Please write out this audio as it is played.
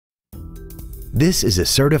This is a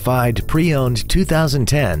certified pre-owned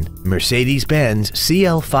 2010 Mercedes-Benz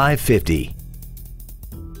CL550.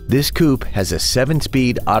 This coupe has a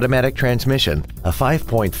 7-speed automatic transmission, a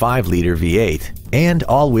 5.5-liter V8, and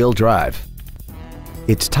all-wheel drive.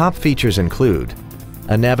 Its top features include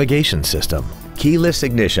a navigation system, keyless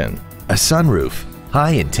ignition, a sunroof,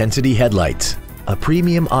 high-intensity headlights, a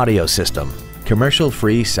premium audio system,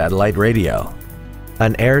 commercial-free satellite radio,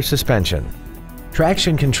 an air suspension,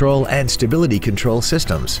 traction control and stability control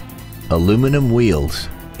systems, aluminum wheels,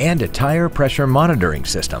 and a tire pressure monitoring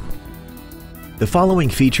system. The following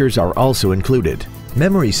features are also included: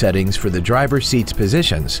 memory settings for the driver's seat's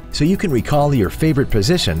positions so you can recall your favorite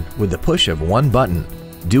position with the push of one button,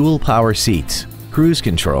 dual power seats, cruise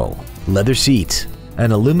control, leather seats,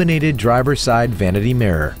 an illuminated driver's side vanity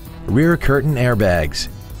mirror, rear curtain airbags,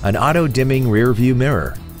 an auto-dimming rear view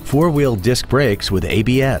mirror, 4-wheel disc brakes with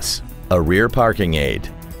ABS, a rear parking aid,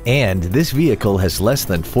 and this vehicle has less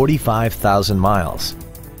than 45,000 miles.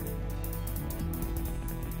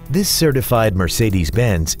 This certified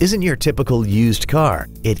Mercedes-Benz isn't your typical used car.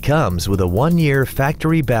 It comes with a 1-year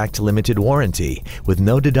factory-backed limited warranty with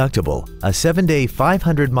no deductible, a 7-day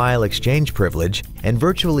 500-mile exchange privilege, and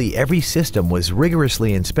virtually every system was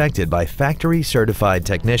rigorously inspected by factory-certified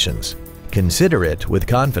technicians. Consider it with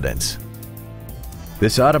confidence.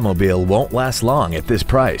 This automobile won't last long at this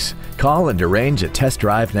price. Call and arrange a test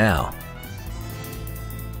drive now.